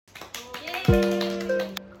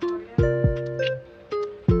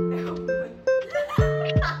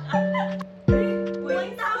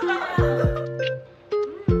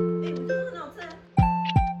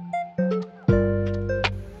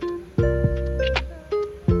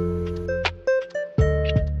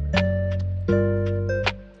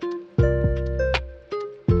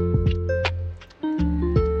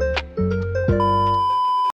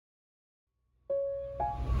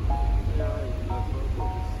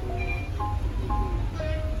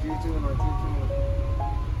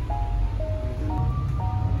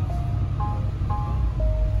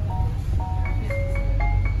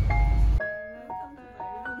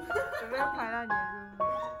准备要拍到你的入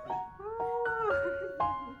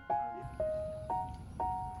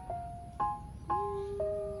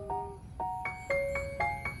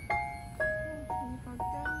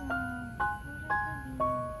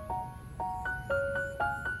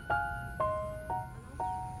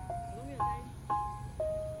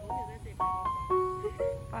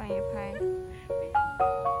帮你拍。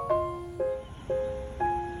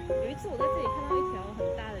有一次我在这里看到一条很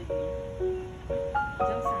大的鱼，比较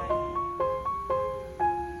鲨鱼。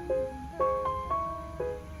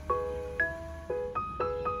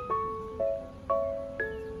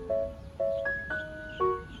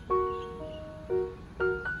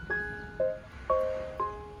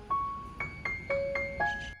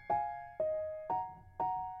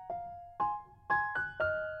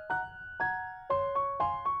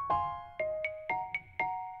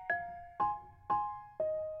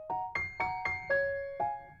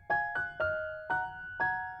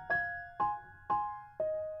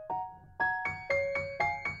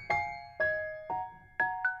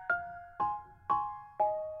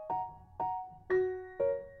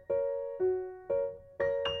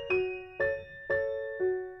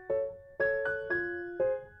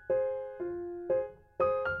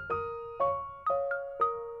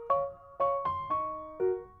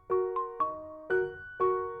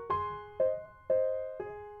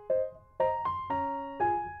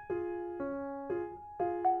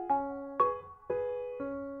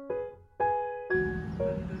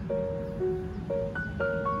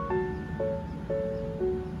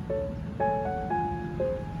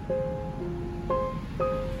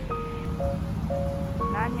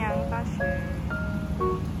南洋大学。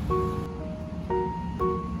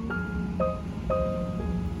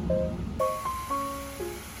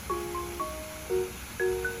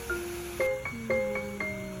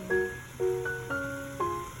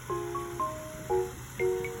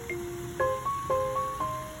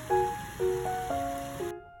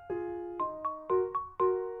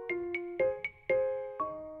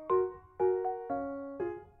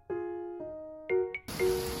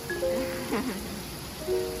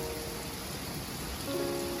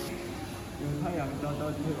有太阳照到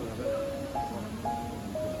就会有那个。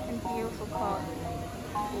NTU food court.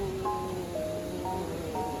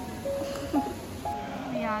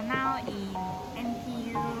 We are now in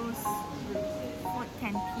NTU's food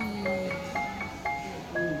canteen.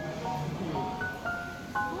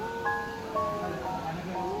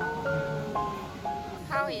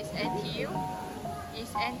 How is NTU?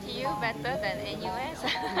 Is NTU better than NUS?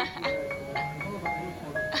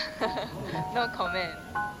 No comment.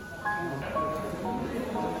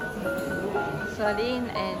 Celine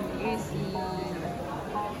and Yuxi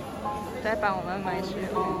在帮我们买食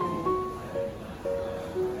物。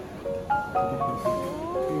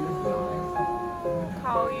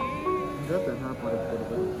烤鱼。你要等它跑的。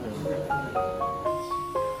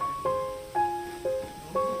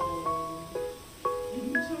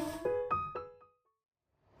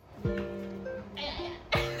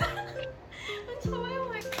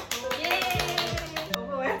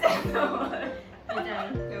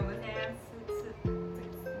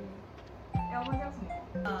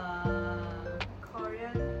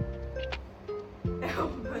Korean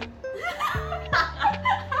Almond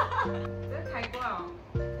这开过哦，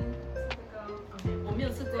吃这个。我没有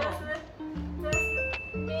吃过。这是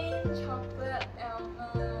mint chocolate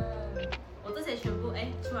almond。我这些全部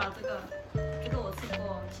除了这个我吃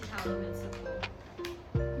过，其他我都没有吃过。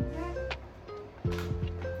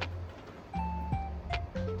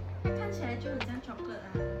它看起来就很像 chocolate 啊。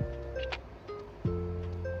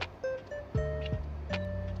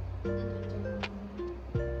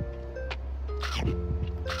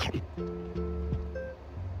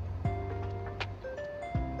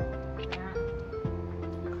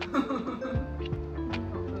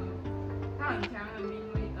它很强的蜜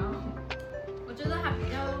味道。我觉得它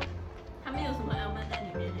没有什么 almond 在里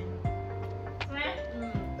面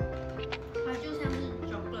它就像是 mint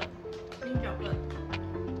chocolate，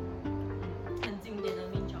 很经典的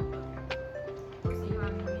mint chocolate。不喜欢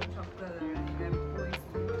mint chocolate 的人应该不会喜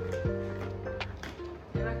欢。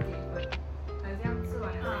要不要给分？还是要吃完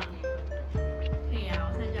了再给分？可以啊，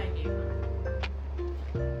我现在给分。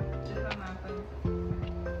10分满分。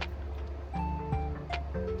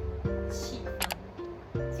7分。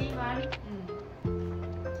7分。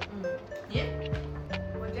耶。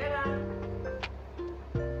我觉得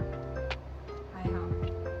还好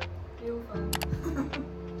，6分。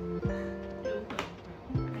6分。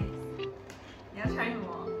Nice。你要猜什么？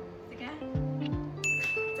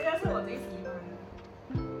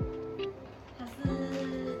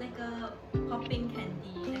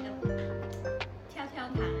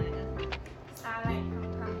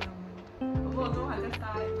果都还在塞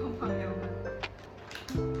朋友们。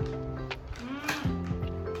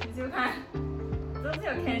你就看，这是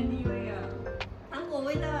有 candy 味啊，糖果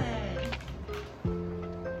味道哎。这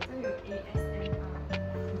有 ASMR。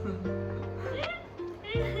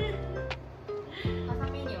它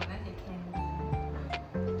上面有那些 candy。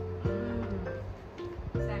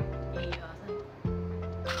像1、2、3。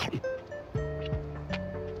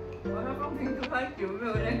我喺方片都喺表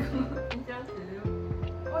嗰咧，咁一時都，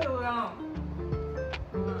哎呦呀！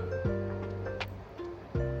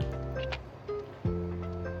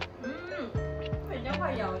比较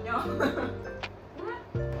快咬掉。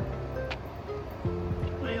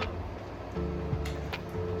没有。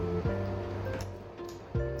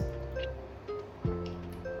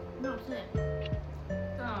很好吃哎。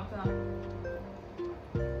真好吃啊！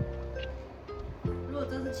如果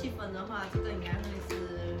这是7分的话，这个应该会是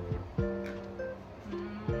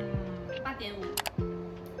8.5。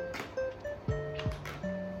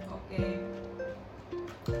OK，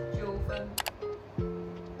 9分。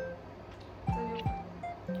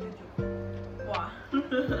这6分，哇，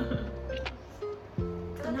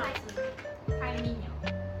真好吃。太腻了，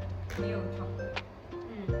没有冲。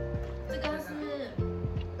这个是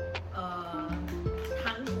糖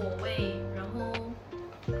果味，然后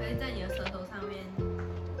它会在你的舌头上面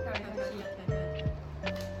跳来跳去。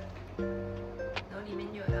然后里面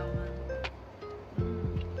有 almond。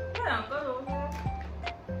这两个都是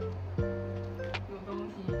有东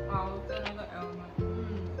西包着那个 almond。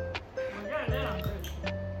我觉得这两个也是。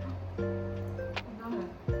真的很。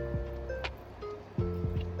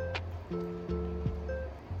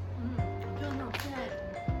就很好吃哎。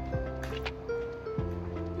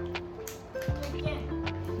推荐。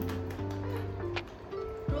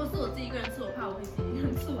如果是我自己一个人吃，我怕我会自己一个人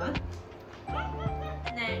吃完。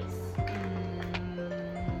Next，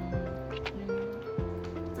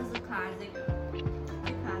 这是 classic，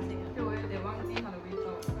 最 classic 的。对，我有点忘记它的味道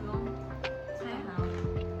了。是咯，猜好。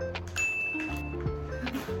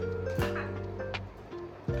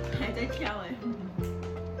还在挑哎。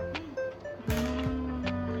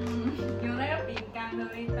有那个饼干的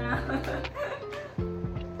味道。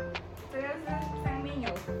这个是上面有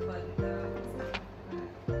粉的，不是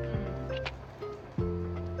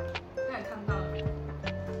这也看到了。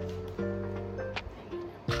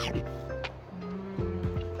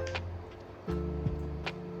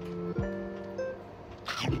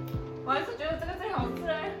我还是觉得这个最好吃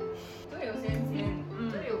哎，这个有咸咸，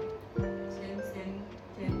这个有咸咸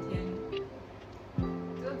甜甜，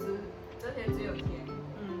这些只有甜，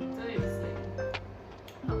这个有咸，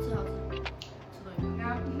好吃好吃，吃多一个。应该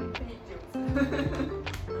配酒吃。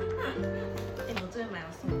哎，我这个买了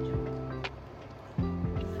4酒。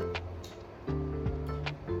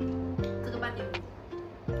这个8.5。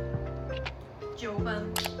9分。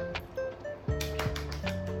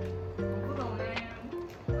我不懂嘞，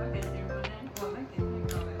我要给几分呢？我那给太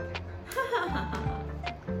高了，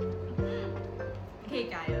这个。你可以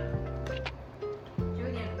改了。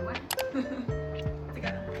9.5啊。这个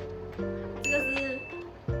是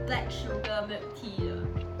black sugar milk tea 的。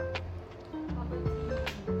好多鸡。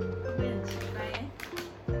会不会很奇怪？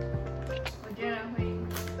我觉得会。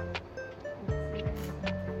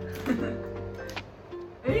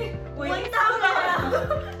哎，我闻到了，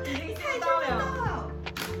已经太嗅到了。了。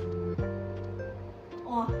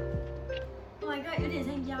哇 ，Oh my god， 有点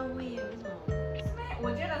像药味耶，为什么？是咩？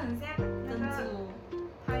我觉得很像那珍个珠。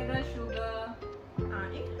它一个 sugar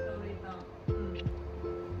的味道。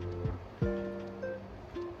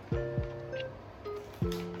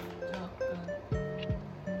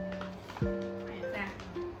这样。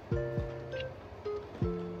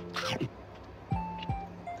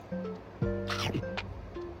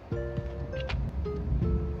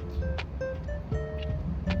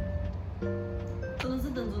真的是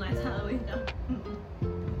珍珠奶茶的味道。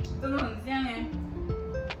真的很像哎。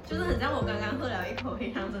就是很像我刚刚喝了一口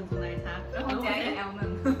黑糖珍珠奶茶，然后加一个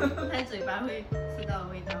almond。在嘴巴会吃到的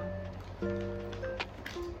味道。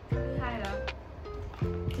厉害了。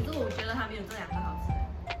其实我觉得它没有这两个好吃。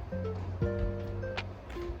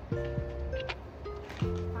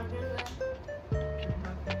它就是很好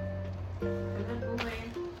吃，可是不会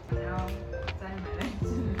想要再买来吃。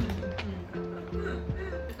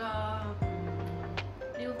这个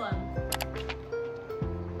6分。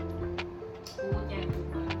5.5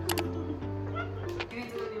分，因为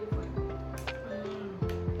这个6分。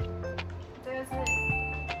这个是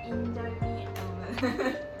Enjoy Me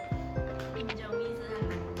Almond。Enjoy Me 是韩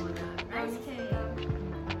国的 rice cake。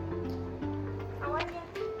它外面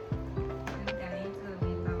很讲究这个味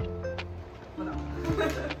道，不懂。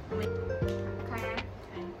看呀，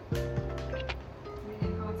有点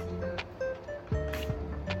好奇的。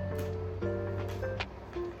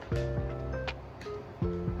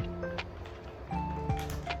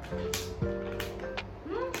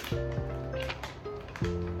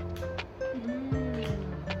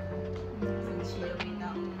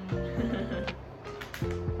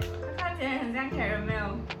像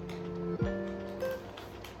caramel。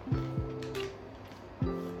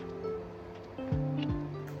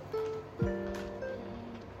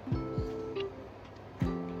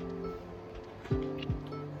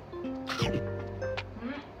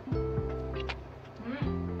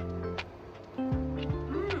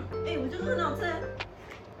我觉得很好吃。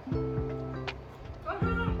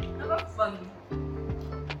那个粉，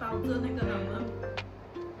包着那个什么，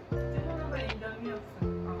就是那个你的面粉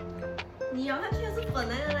包的。你咬下去的是粉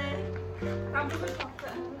来的嘞，它不是巧克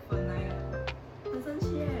力，它是粉来的。很神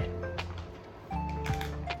奇耶。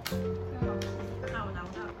真好吃。我拿不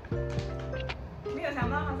到。没有想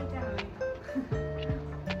到它是这样的味道。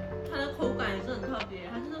它的口感也是很特别，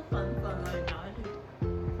它就是粉粉而已，咬下去。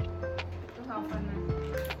多少分呢？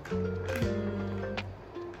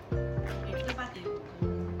这个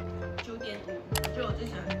8.5，9.5，就我最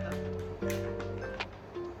喜欢这个。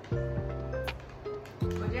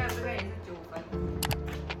我觉得这个也是9分。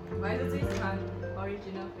我还是最喜欢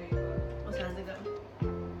original flavor。我喜欢这个，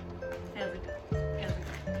还有这个，还有这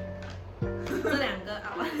个，这两个啊。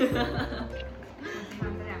我喜欢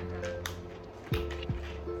这两个。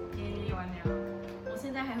完了。我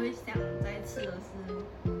现在还会想再吃的是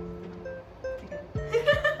这个。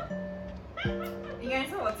应该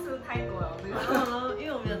是我吃太多了，这个。因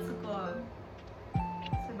为我没有吃过，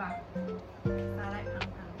是吧？沙赖胖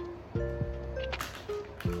胖。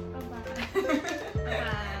拜拜。拜拜。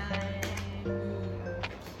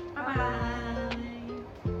拜拜。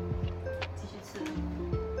继续吃。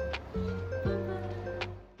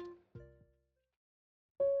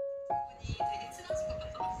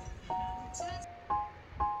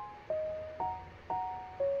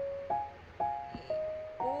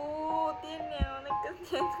哦，电了那个天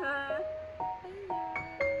啊！